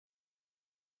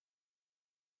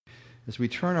As we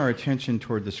turn our attention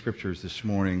toward the Scriptures this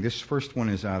morning, this first one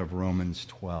is out of Romans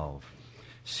 12.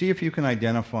 See if you can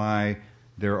identify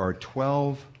there are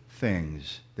 12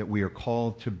 things that we are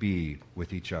called to be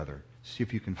with each other. See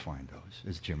if you can find those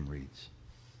as Jim reads.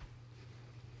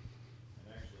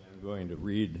 Actually, I'm going to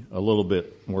read a little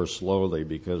bit more slowly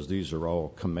because these are all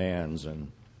commands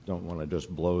and don't want to just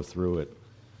blow through it.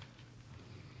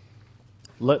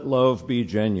 Let love be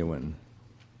genuine.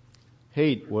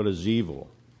 Hate what is evil.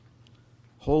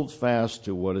 Hold fast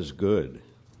to what is good.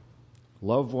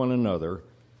 Love one another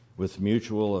with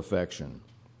mutual affection.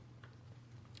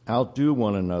 Outdo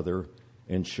one another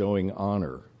in showing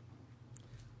honor.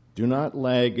 Do not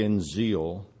lag in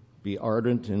zeal. Be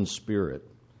ardent in spirit.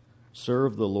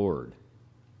 Serve the Lord.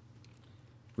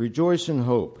 Rejoice in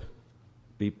hope.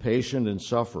 Be patient in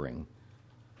suffering.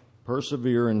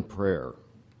 Persevere in prayer.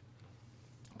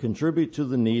 Contribute to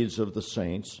the needs of the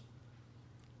saints.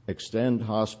 Extend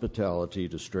hospitality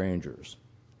to strangers.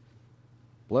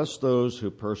 Bless those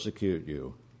who persecute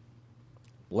you.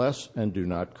 Bless and do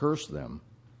not curse them.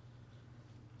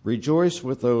 Rejoice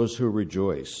with those who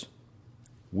rejoice.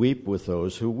 Weep with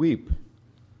those who weep.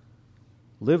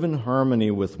 Live in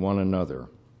harmony with one another.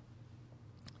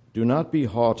 Do not be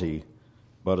haughty,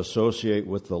 but associate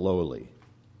with the lowly.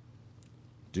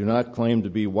 Do not claim to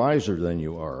be wiser than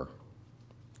you are.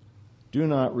 Do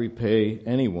not repay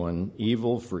anyone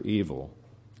evil for evil,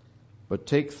 but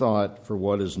take thought for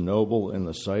what is noble in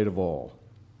the sight of all.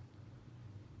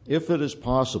 If it is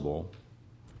possible,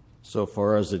 so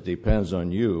far as it depends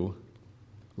on you,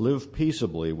 live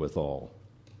peaceably with all.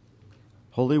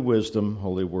 Holy wisdom,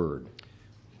 holy word.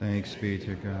 Thanks be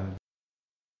to God.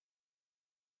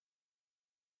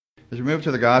 As we move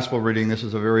to the gospel reading, this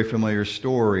is a very familiar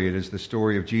story. It is the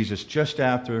story of Jesus just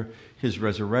after his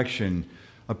resurrection,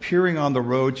 appearing on the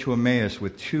road to Emmaus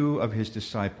with two of his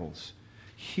disciples.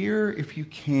 Here, if you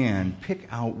can, pick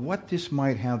out what this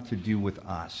might have to do with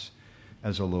us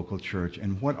as a local church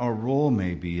and what our role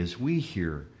may be as we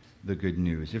hear the good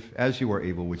news. If, as you are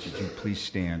able, would you please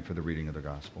stand for the reading of the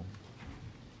gospel?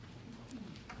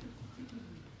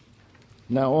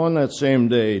 Now on that same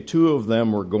day, two of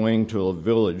them were going to a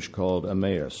village called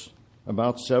Emmaus,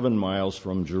 about 7 miles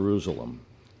from Jerusalem,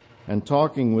 and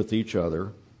talking with each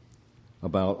other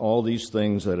about all these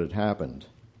things that had happened.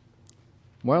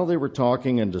 While they were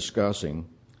talking and discussing,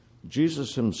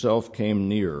 Jesus himself came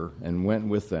near and went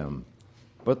with them,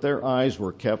 but their eyes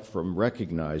were kept from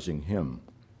recognizing him.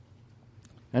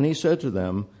 And he said to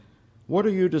them, "What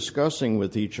are you discussing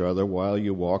with each other while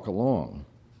you walk along?"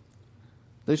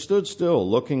 They stood still,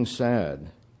 looking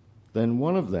sad. Then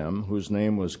one of them, whose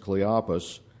name was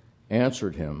Cleopas,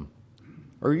 answered him,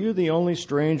 "Are you the only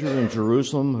stranger in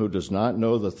Jerusalem who does not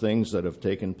know the things that have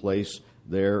taken place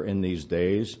there in these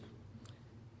days?"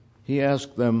 He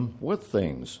asked them, "What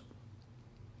things?"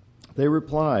 They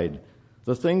replied,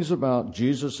 "The things about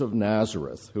Jesus of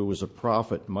Nazareth, who was a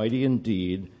prophet, mighty in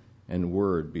deed and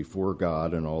word before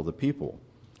God and all the people,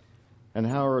 and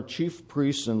how our chief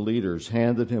priests and leaders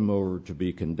handed him over to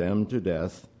be condemned to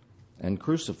death and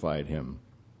crucified him.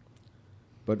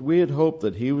 But we had hoped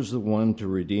that he was the one to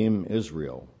redeem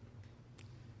Israel.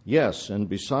 Yes, and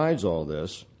besides all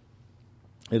this,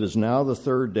 it is now the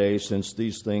 3rd day since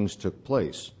these things took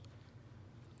place.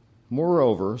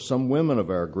 Moreover, some women of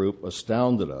our group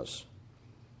astounded us.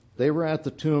 They were at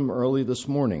the tomb early this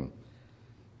morning,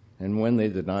 and when they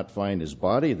did not find his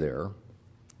body there,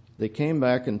 they came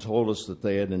back and told us that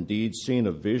they had indeed seen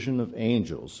a vision of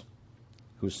angels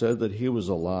who said that he was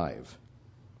alive.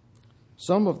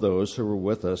 Some of those who were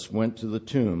with us went to the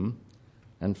tomb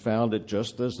and found it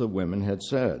just as the women had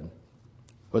said,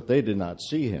 but they did not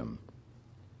see him."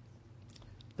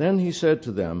 Then he said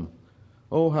to them,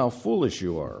 "Oh, how foolish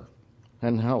you are,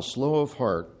 and how slow of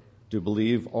heart to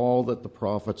believe all that the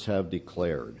prophets have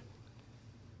declared.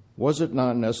 Was it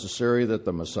not necessary that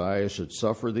the Messiah should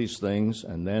suffer these things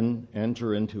and then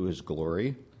enter into his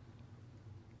glory?"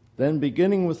 Then,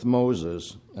 beginning with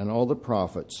Moses and all the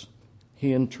prophets,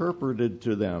 he interpreted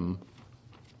to them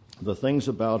the things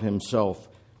about himself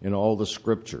in all the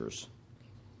scriptures.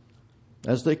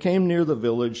 As they came near the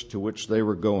village to which they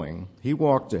were going, he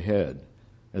walked ahead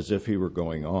as if he were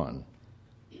going on.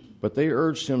 But they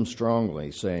urged him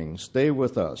strongly, saying, "Stay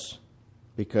with us,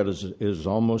 because it is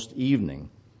almost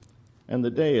evening, and the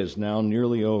day is now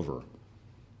nearly over."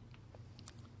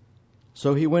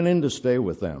 So he went in to stay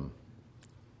with them.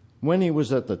 When he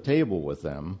was at the table with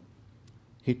them,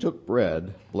 he took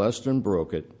bread, blessed and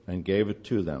broke it, and gave it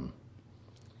to them.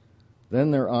 Then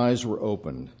their eyes were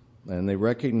opened, and they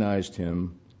recognized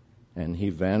him, and he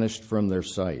vanished from their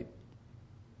sight.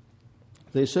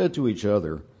 They said to each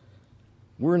other,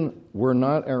 Were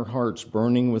not our hearts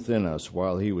burning within us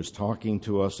while he was talking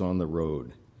to us on the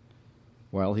road,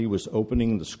 while he was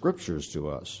opening the Scriptures to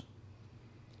us?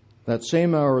 That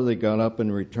same hour they got up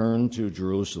and returned to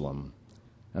Jerusalem,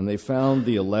 and they found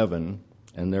the 11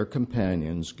 and their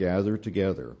companions gathered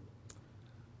together.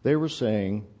 They were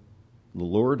saying, "The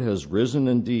Lord has risen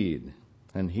indeed,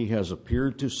 and he has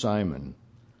appeared to Simon."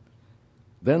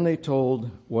 Then they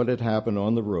told what had happened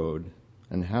on the road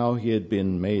and how he had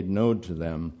been made known to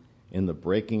them in the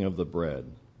breaking of the bread.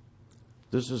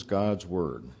 This is God's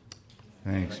word.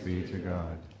 Thanks be to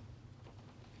God.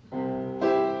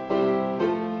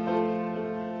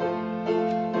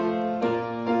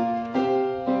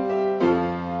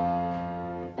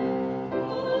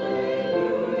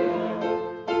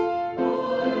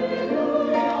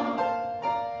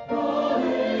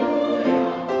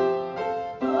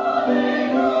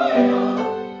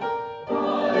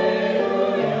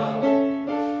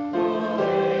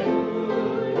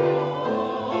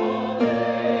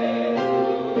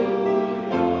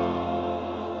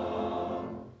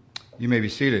 You may be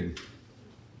seated.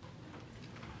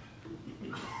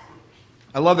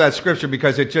 I love that scripture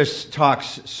because it just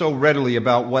talks so readily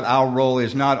about what our role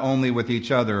is, not only with each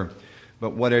other,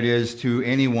 but what it is to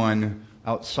anyone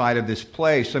outside of this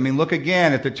place. I mean, look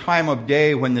again at the time of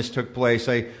day when this took place.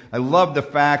 I love the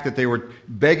fact that they were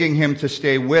begging him to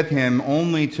stay with him,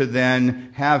 only to then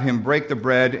have him break the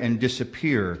bread and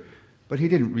disappear. But he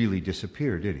didn't really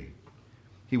disappear, did he?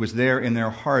 He was there in their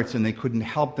hearts, and they couldn't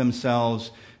help themselves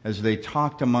as they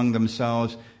talked among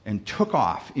themselves and took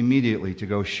off immediately to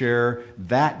go share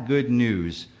that good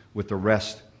news with the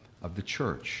rest of the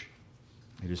church.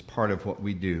 It is part of what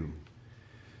we do.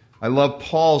 I love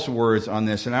Paul's words on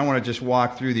this, and I want to just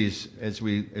walk through these as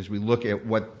we look at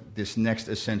what this next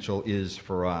essential is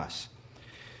for us.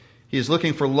 He is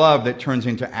looking for love that turns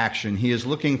into action. He is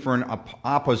looking for an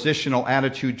oppositional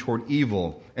attitude toward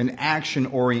evil, an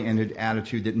action-oriented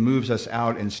attitude that moves us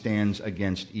out and stands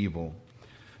against evil.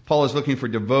 Paul is looking for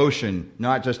devotion,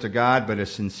 not just to God, but a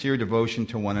sincere devotion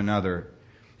to one another.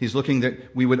 He's looking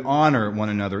that we would honor one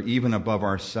another even above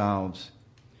ourselves.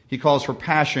 He calls for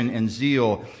passion and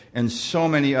zeal and so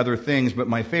many other things, but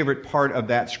my favorite part of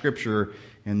that scripture,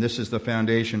 and this is the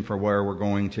foundation for where we're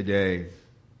going today,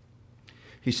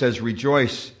 he says,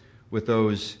 "Rejoice with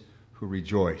those who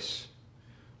rejoice.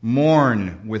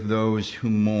 Mourn with those who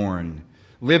mourn.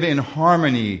 Live in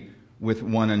harmony with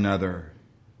one another.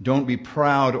 Don't be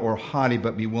proud or haughty,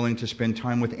 but be willing to spend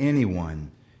time with anyone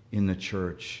in the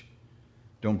church.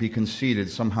 Don't be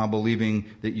conceited, somehow believing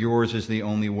that yours is the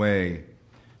only way.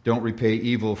 Don't repay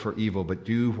evil for evil, but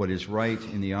do what is right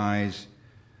in the eyes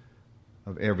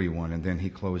of everyone." And then he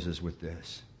closes with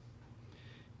this: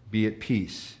 "Be at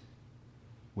peace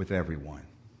with everyone."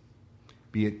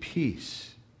 Be at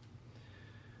peace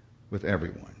with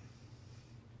everyone.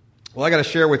 Well, I got to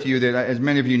share with you that, as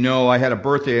many of you know, I had a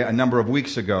birthday a number of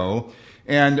weeks ago.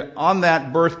 And on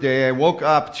that birthday, I woke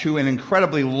up to an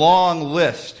incredibly long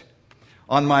list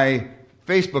on my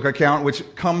Facebook account,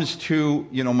 which comes to,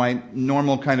 my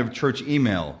normal kind of church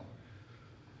email.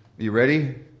 Are you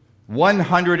ready?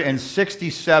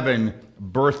 167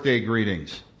 birthday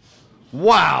greetings.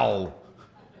 Wow!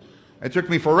 It took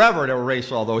me forever to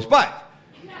erase all those, but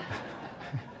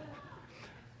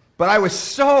I was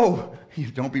so...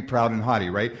 Don't be proud and haughty,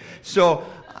 right? So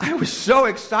I was so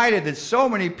excited that so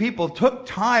many people took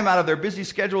time out of their busy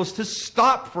schedules to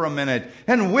stop for a minute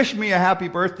and wish me a happy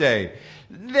birthday.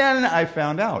 Then I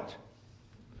found out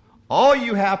all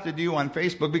you have to do on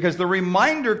Facebook, because the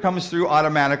reminder comes through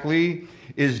automatically,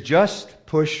 is just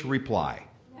push reply.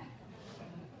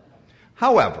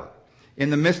 However,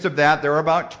 in the midst of that, there were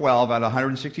about 12 out of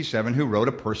 167 who wrote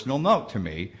a personal note to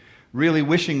me, really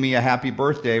wishing me a happy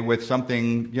birthday with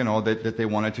something, that they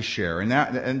wanted to share. And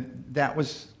that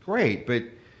was great. But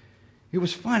it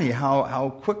was funny how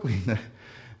quickly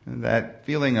that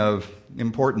feeling of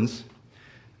importance,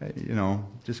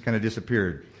 just kind of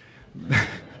disappeared.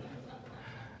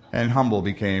 And humble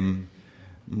became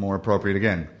more appropriate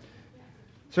again.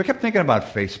 So I kept thinking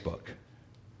about Facebook.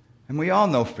 And we all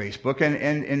know Facebook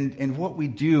and what we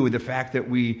do, the fact that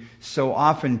we so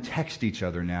often text each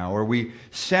other now, or we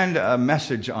send a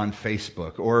message on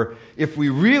Facebook, or if we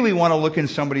really want to look in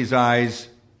somebody's eyes,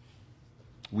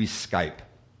 we Skype.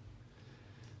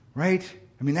 Right?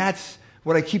 I mean, that's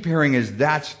what I keep hearing, is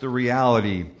that's the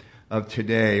reality of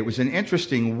today. It was an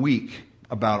interesting week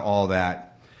about all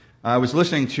that. I was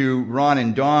listening to Ron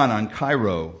and Don on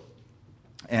Cairo,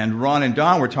 and Ron and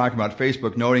Don were talking about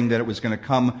Facebook, noting that it was going to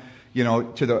come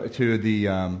to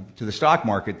the stock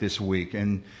market this week.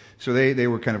 And so they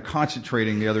were kind of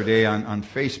concentrating the other day on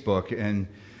Facebook. And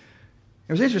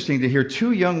It was interesting to hear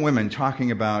two young women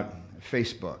talking about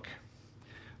Facebook.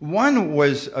 One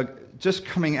was just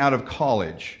coming out of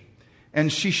college,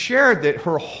 and she shared that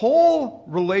her whole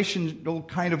relational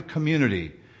kind of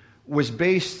community was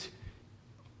based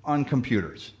on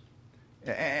computers.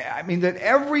 I mean, that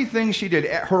everything she did,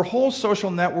 her whole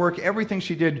social network, everything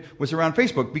she did was around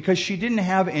Facebook because she didn't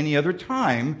have any other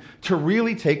time to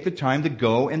really take the time to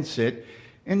go and sit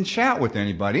and chat with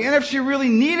anybody. And if she really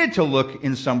needed to look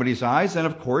in somebody's eyes, then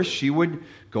of course she would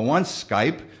go on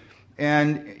Skype.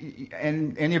 And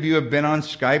any of you who have been on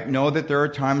Skype know that there are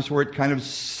times where it kind of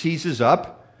seizes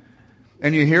up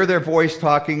and you hear their voice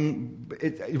talking.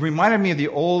 It reminded me of the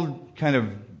old kind of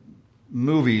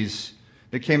movies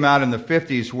that came out in the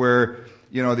 50s where,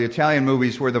 you know, the Italian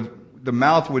movies where the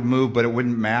mouth would move but it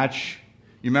wouldn't match.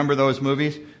 You remember those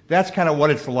movies? That's kind of what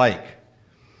it's like.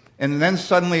 And then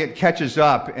suddenly it catches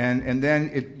up and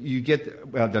then you get,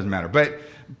 well, it doesn't matter.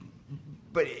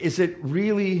 But is it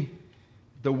really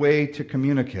the way to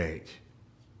communicate?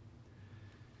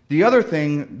 The other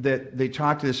thing that they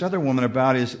talked to this other woman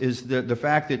about is the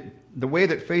fact that the way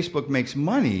that Facebook makes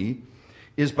money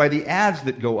is by the ads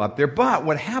that go up there. But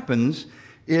what happens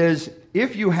is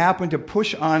if you happen to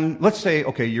push on, let's say,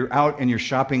 okay, you're out and you're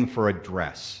shopping for a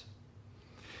dress,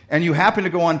 and you happen to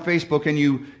go on Facebook and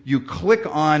you click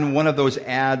on one of those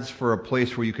ads for a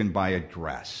place where you can buy a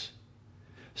dress.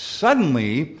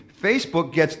 Suddenly,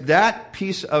 Facebook gets that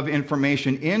piece of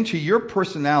information into your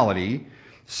personality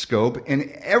scope,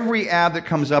 and every ad that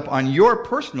comes up on your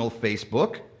personal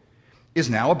Facebook is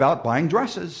now about buying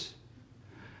dresses.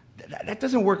 That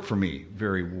doesn't work for me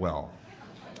very well.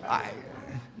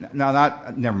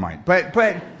 Never mind. But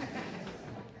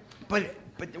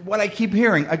what I keep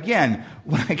hearing, again,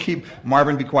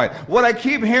 Marvin, be quiet. What I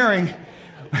keep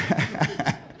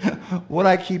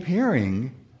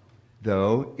hearing,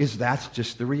 though, is that's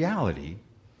just the reality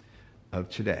of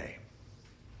today.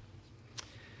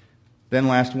 Then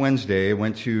last Wednesday, I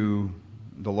went to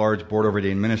the large Board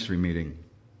Ordained Ministry meeting.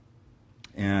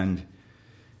 And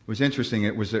it was interesting.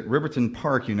 It was at Riverton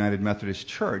Park United Methodist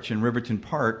Church. And Riverton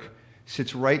Park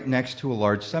sits right next to a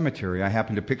large cemetery. I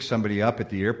happened to pick somebody up at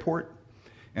the airport,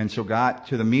 and so got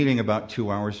to the meeting about 2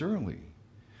 hours early.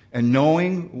 And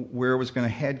knowing where it was going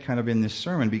to head kind of in this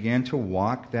sermon, began to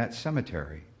walk that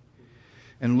cemetery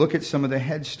and look at some of the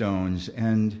headstones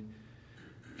and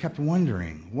kept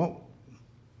wondering what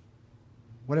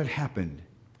had happened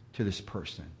to this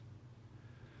person.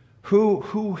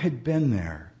 Who had been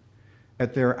there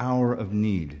at their hour of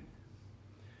need?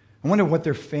 I wonder what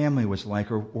their family was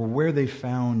like or where they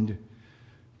found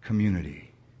community.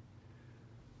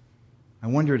 I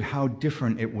wondered how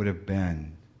different it would have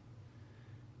been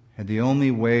had the only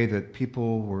way that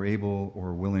people were able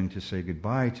or willing to say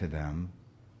goodbye to them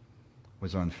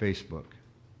was on Facebook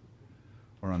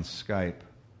or on Skype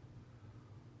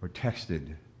or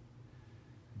texted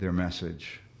their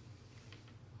message.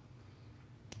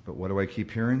 But what do I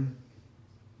keep hearing?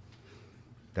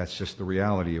 That's just the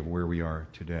reality of where we are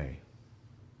today.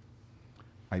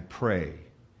 I pray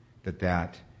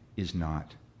that is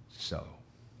not so.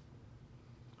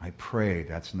 I pray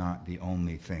that's not the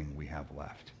only thing we have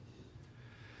left.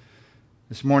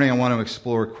 This morning I want to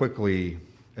explore quickly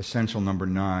essential number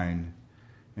 9.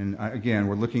 And again,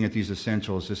 we're looking at these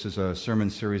essentials. This is a sermon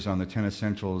series on the 10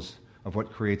 essentials of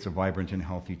what creates a vibrant and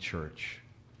healthy church.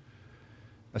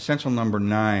 Essential number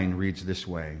 9 reads this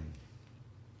way.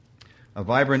 A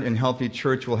vibrant and healthy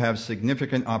church will have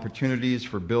significant opportunities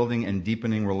for building and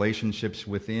deepening relationships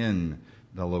within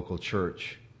the local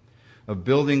church, of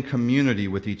building community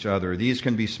with each other. These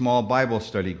can be small Bible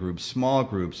study groups, small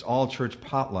groups, all church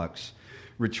potlucks,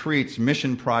 retreats,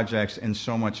 mission projects, and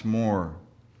so much more.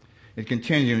 It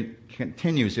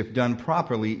continues, if done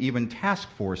properly, even task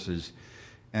forces,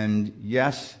 and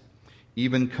yes,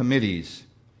 even committees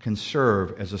can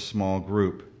serve as a small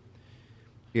group.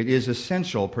 It is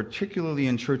essential, particularly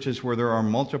in churches where there are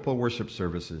multiple worship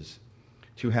services,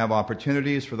 to have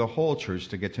opportunities for the whole church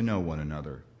to get to know one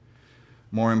another.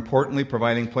 More importantly,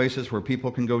 providing places where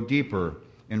people can go deeper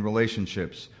in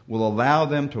relationships will allow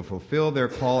them to fulfill their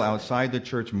call outside the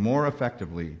church more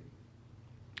effectively.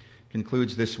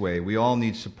 Concludes this way: we all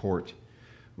need support.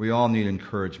 We all need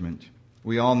encouragement.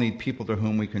 We all need people to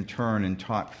whom we can turn and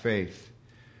talk faith.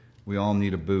 We all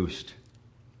need a boost.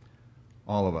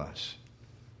 All of us.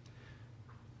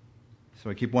 So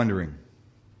I keep wondering,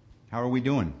 how are we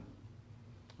doing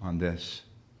on this?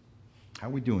 How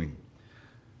are we doing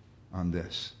on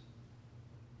this?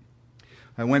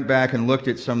 I went back and looked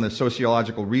at some of the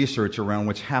sociological research around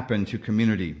what's happened to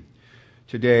community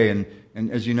today,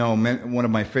 and as you know, one of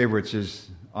my favorites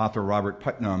is author Robert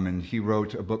Putnam, and he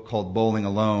wrote a book called Bowling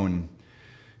Alone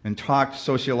and talked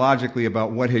sociologically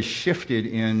about what has shifted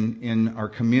in our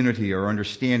community, our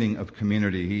understanding of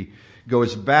community. He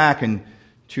goes back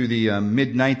to the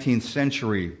mid-19th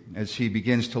century as he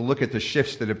begins to look at the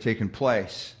shifts that have taken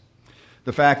place.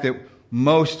 The fact that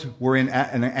most were in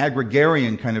an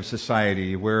agrarian kind of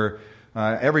society where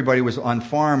everybody was on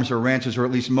farms or ranches, or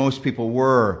at least most people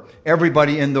were.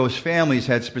 Everybody in those families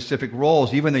had specific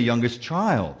roles. Even the youngest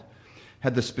child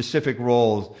had the specific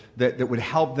roles that would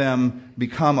help them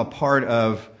become a part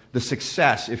of the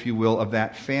success, if you will, of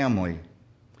that family.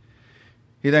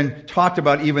 He then talked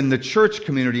about even the church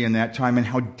community in that time and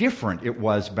how different it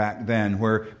was back then,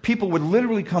 where people would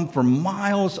literally come from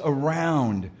miles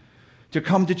around to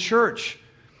come to church.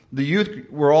 The youth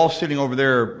were all sitting over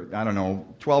there,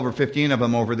 12 or 15 of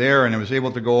them over there, and I was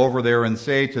able to go over there and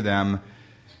say to them,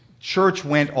 church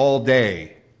went all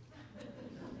day.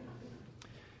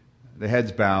 The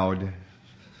heads bowed.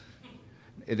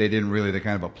 They didn't really, they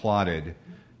kind of applauded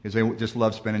because they just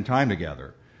loved spending time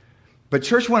together. But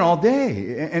church went all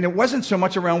day, and it wasn't so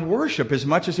much around worship as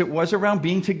much as it was around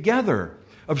being together,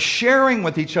 of sharing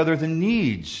with each other the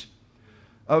needs,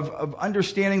 of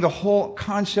understanding the whole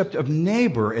concept of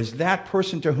neighbor as that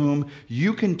person to whom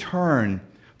you can turn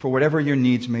for whatever your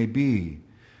needs may be.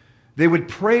 They would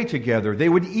pray together. They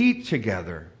would eat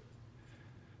together.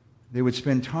 They would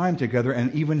spend time together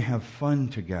and even have fun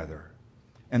together.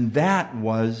 And that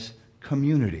was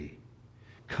community.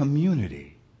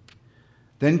 Community.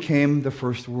 Then came the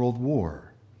First World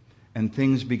War, and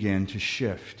things began to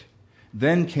shift.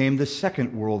 Then came the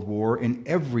Second World War, and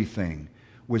everything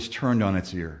was turned on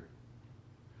its ear.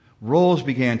 Roles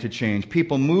began to change.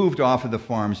 People moved off of the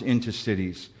farms into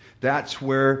cities. That's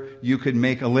where you could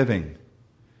make a living.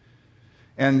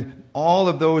 And all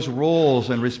of those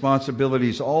roles and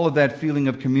responsibilities, all of that feeling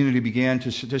of community began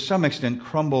to some extent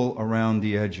crumble around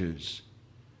the edges.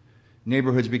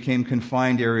 Neighborhoods became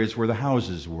confined areas where the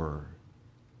houses were.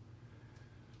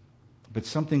 But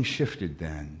something shifted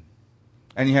then.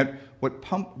 And yet, what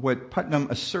Putnam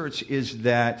asserts is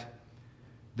that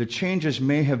the changes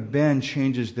may have been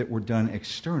changes that were done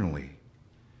externally.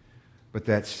 But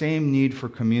that same need for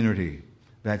community,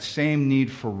 that same need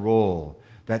for role,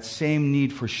 that same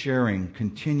need for sharing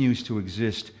continues to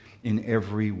exist in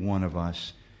every one of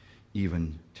us,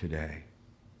 even today.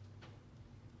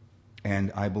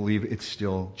 And I believe it's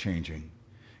still changing.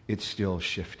 It's still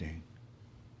shifting.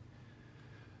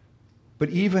 But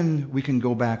even we can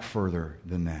go back further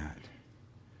than that.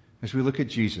 As we look at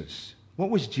Jesus,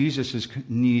 what was Jesus'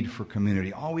 need for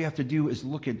community? All we have to do is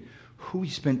look at who he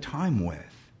spent time with.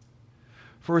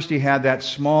 First, he had that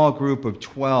small group of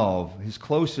 12, his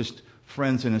closest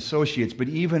friends and associates. But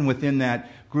even within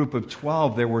that group of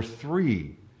 12, there were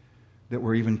 3 that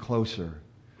were even closer.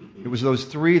 It was those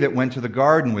 3 that went to the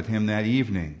garden with him that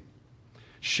evening,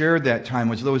 shared that time.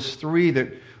 It was those 3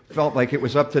 that felt like it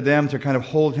was up to them to kind of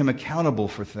hold him accountable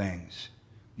for things,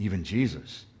 even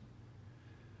Jesus.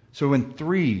 So when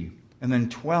 3, and then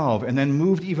 12, and then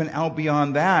moved even out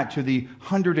beyond that to the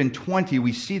 120,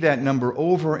 we see that number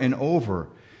over and over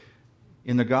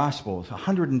in the Gospels.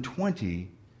 120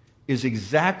 is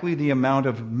exactly the amount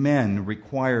of men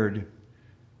required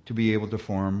to be able to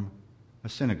form a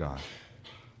synagogue,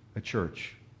 a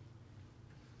church.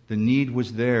 The need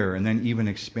was there, and then even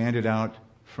expanded out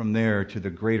from there to the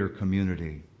greater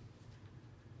community.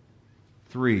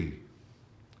 3,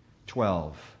 12,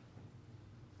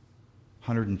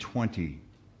 120,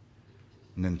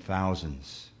 and then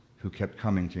thousands who kept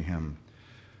coming to him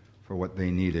for what they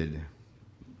needed.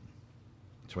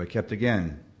 So I kept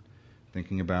again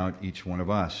thinking about each one of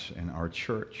us and our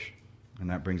church. And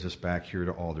that brings us back here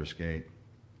to Aldersgate.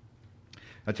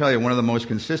 I tell you, one of the most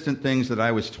consistent things that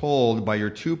I was told by your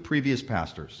 2 previous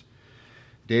pastors,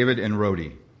 David and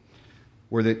Rhodey,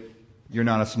 were that you're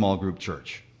not a small group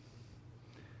church.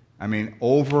 I mean,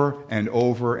 over and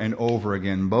over and over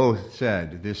again, both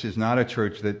said, this is not a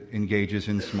church that engages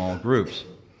in small groups.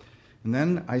 And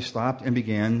then I stopped and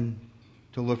began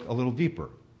to look a little deeper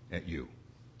at you.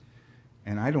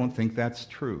 And I don't think that's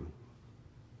true.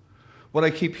 What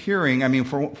I keep hearing,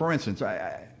 for instance,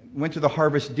 I went to the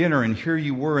Harvest Dinner, and here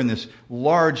you were in this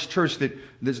large church,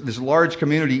 this large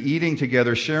community eating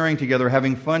together, sharing together,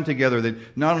 having fun together,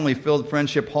 that not only filled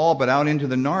Friendship Hall, but out into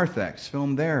the narthex,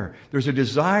 filmed there. There's a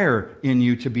desire in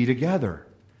you to be together.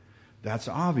 That's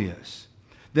obvious.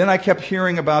 Then I kept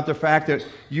hearing about the fact that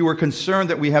you were concerned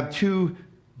that we have 2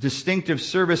 distinctive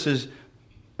services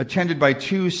attended by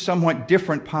 2 somewhat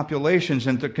different populations,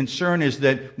 and the concern is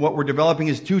that what we're developing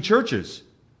is 2 churches.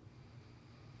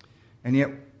 And yet,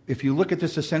 if you look at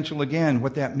this essential again,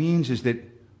 what that means is that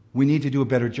We need to do a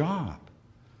better job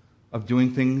of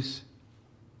doing things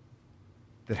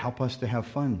that help us to have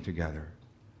fun together,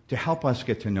 to help us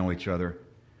get to know each other.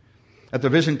 At the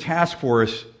Vision Task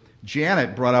Force,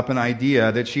 Janet brought up an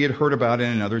idea that she had heard about in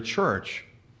another church.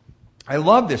 I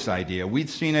love this idea. We'd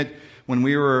seen it when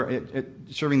we were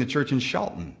serving the church in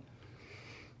Shelton.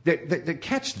 That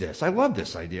catch this. I love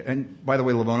this idea. And by the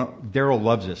way, Lavona, Daryl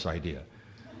loves this idea.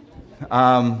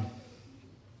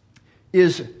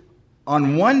 Is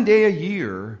on one day a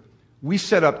year, we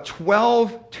set up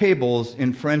 12 tables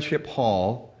in Friendship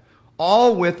Hall,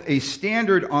 all with a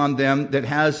standard on them that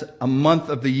has a month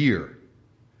of the year.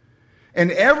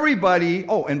 And everybody,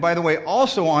 oh, and by the way,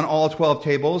 also on all 12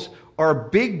 tables are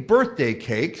big birthday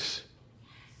cakes.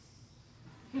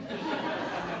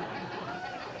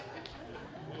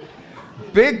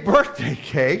 Big birthday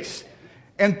cakes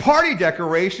and party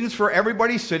decorations for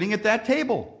everybody sitting at that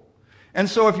table. And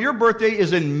so if your birthday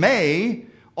is in May,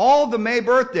 all the May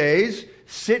birthdays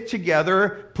sit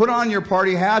together, put on your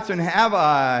party hats, and have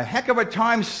a heck of a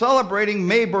time celebrating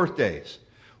May birthdays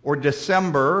or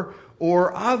December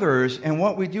or others. And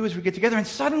what we do is we get together and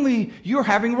suddenly you're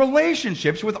having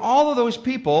relationships with all of those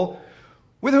people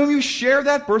with whom you share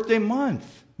that birthday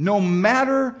month, no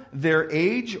matter their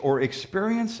age or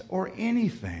experience or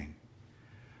anything.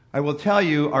 I will tell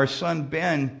you, our son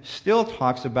Ben still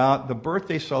talks about the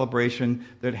birthday celebration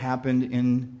that happened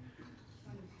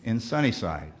in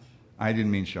Sunnyside. I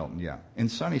didn't mean Shelton, yeah, in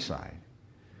Sunnyside.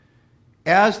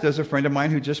 As does a friend of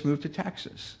mine who just moved to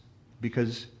Texas,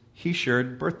 because he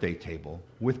shared birthday table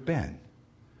with Ben.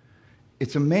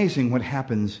 It's amazing what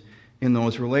happens in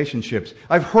those relationships.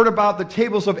 I've heard about the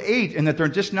tables of 8 and that they're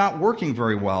just not working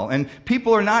very well. And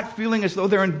people are not feeling as though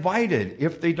they're invited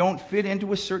if they don't fit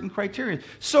into a certain criteria.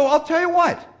 So I'll tell you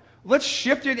what. Let's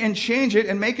shift it and change it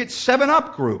and make it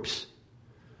 7-Up groups.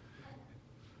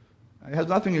 It has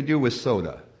nothing to do with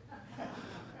soda.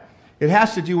 It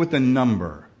has to do with the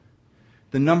number.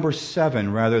 The number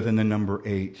 7 rather than the number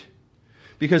 8.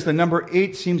 Because the number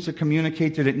 8 seems to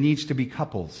communicate that it needs to be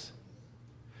couples.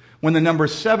 When the number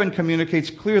 7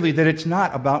 communicates clearly that it's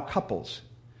not about couples.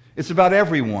 It's about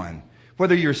everyone.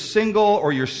 Whether you're single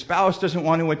or your spouse doesn't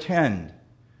want to attend.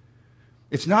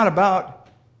 It's not about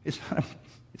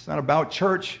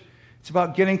church. It's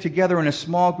about getting together in a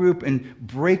small group and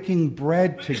breaking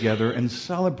bread together and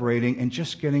celebrating and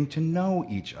just getting to know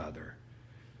each other.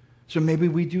 So maybe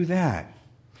we do that.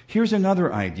 Here's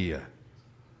another idea.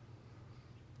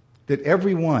 That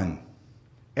every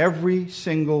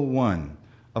single one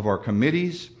of our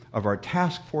committees, of our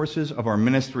task forces, of our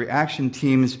ministry action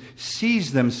teams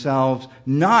sees themselves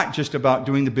not just about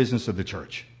doing the business of the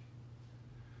church.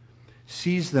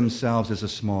 Sees themselves as a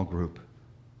small group,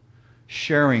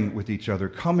 sharing with each other,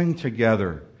 coming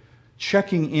together,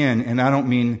 checking in, and I don't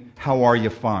mean, how are you,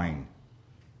 fine.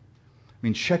 I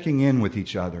mean, checking in with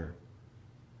each other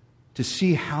to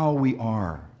see how we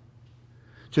are.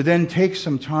 To then take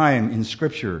some time in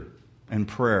Scripture and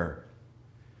prayer.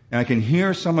 And I can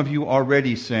hear some of you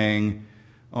already saying,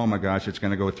 oh my gosh, it's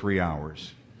going to go 3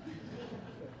 hours. It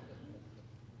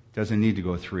doesn't need to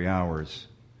go 3 hours.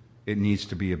 It needs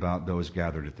to be about those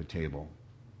gathered at the table.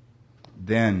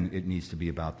 Then it needs to be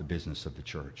about the business of the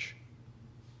church.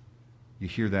 You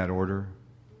hear that order?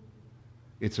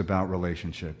 It's about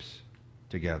relationships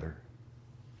together.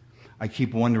 I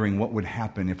keep wondering what would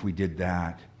happen if we did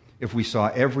that. If we saw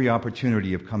every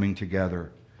opportunity of coming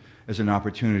together as an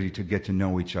opportunity to get to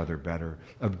know each other better,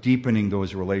 of deepening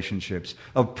those relationships,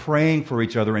 of praying for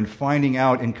each other and finding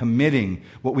out and committing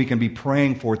what we can be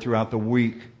praying for throughout the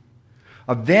week,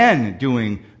 of then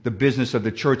doing the business of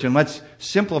the church. And let's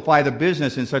simplify the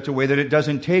business in such a way that it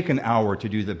doesn't take an hour to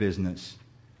do the business.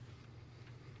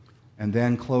 And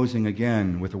then closing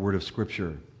again with a word of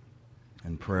Scripture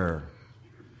and prayer,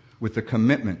 with the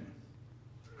commitment,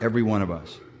 every one of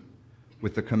us,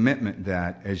 with the commitment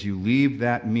that as you leave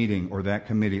that meeting or that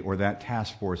committee or that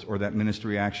task force or that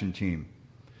ministry action team,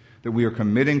 that we are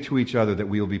committing to each other that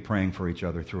we will be praying for each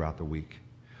other throughout the week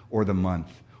or the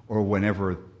month or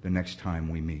whenever the next time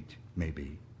we meet may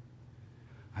be.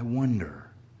 I wonder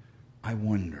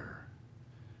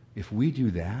if we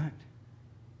do that,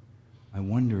 I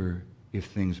wonder if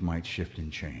things might shift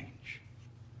and change.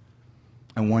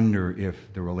 I wonder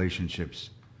if the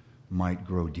relationships might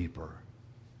grow deeper.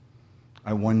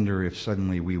 I wonder if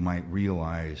suddenly we might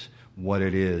realize what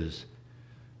it is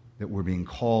that we're being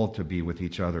called to be with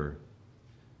each other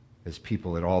as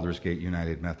people at Aldersgate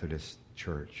United Methodist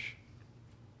Church.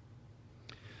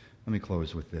 Let me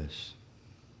close with this.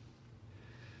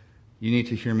 You need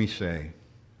to hear me say,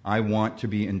 I want to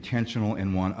be intentional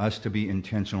and want us to be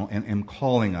intentional and am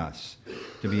calling us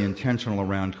to be intentional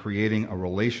around creating a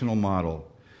relational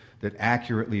model that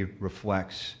accurately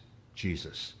reflects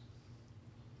Jesus.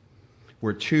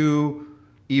 Where two,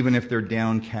 even if they're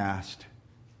downcast,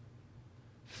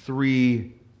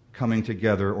 three coming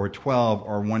together, or 12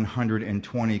 or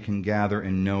 120 can gather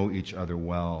and know each other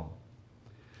well.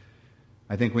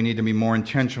 I think we need to be more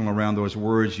intentional around those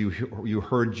words you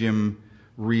heard Jim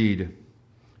read.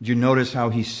 Did you notice how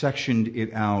he sectioned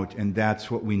it out? And that's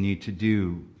what we need to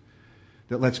do.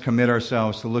 That let's commit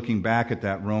ourselves to looking back at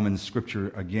that Roman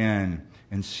scripture again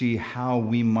and see how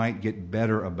we might get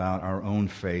better about our own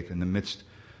faith in the midst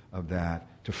of that,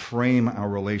 to frame our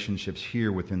relationships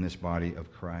here within this body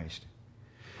of Christ.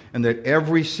 And that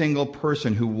every single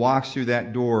person who walks through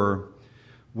that door,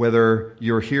 whether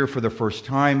you're here for the first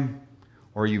time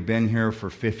or you've been here for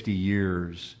 50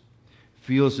 years,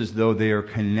 feels as though they are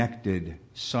connected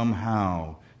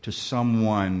somehow to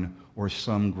someone or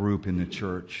some group in the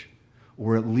church,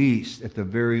 or at least, at the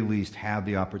very least, have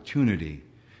the opportunity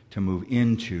to move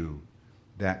into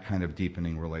that kind of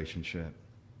deepening relationship.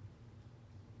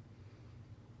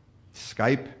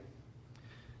 Skype,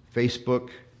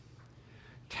 Facebook,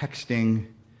 texting,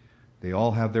 they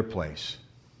all have their place.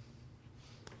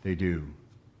 They do.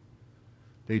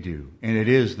 They do. And it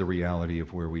is the reality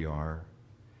of where we are.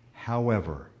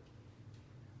 However,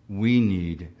 we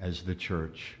need, as the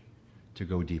church, to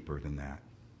go deeper than that.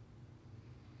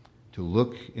 To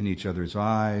look in each other's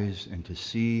eyes and to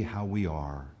see how we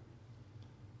are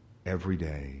every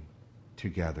day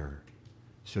together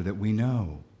so that we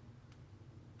know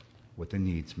what the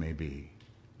needs may be.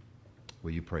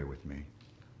 Will you pray with me?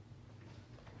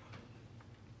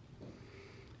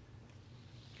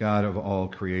 God of all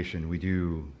creation, we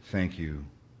do thank you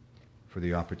for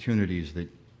the opportunities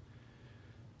that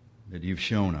you've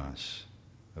shown us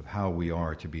of how we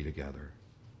are to be together.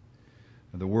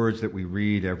 And the words that we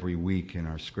read every week in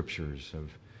our scriptures, of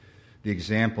the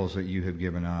examples that you have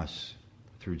given us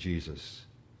through Jesus.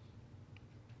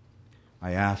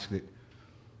 I ask that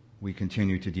we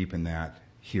continue to deepen that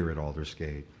here at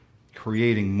Aldersgate,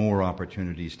 creating more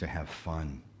opportunities to have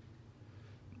fun,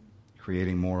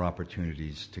 creating more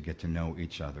opportunities to get to know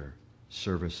each other,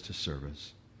 service to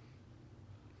service,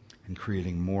 and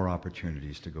creating more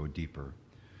opportunities to go deeper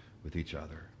with each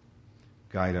other.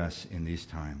 Guide us in these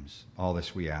times. All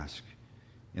this we ask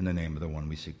in the name of the one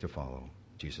we seek to follow,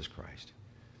 Jesus Christ.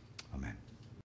 Amen.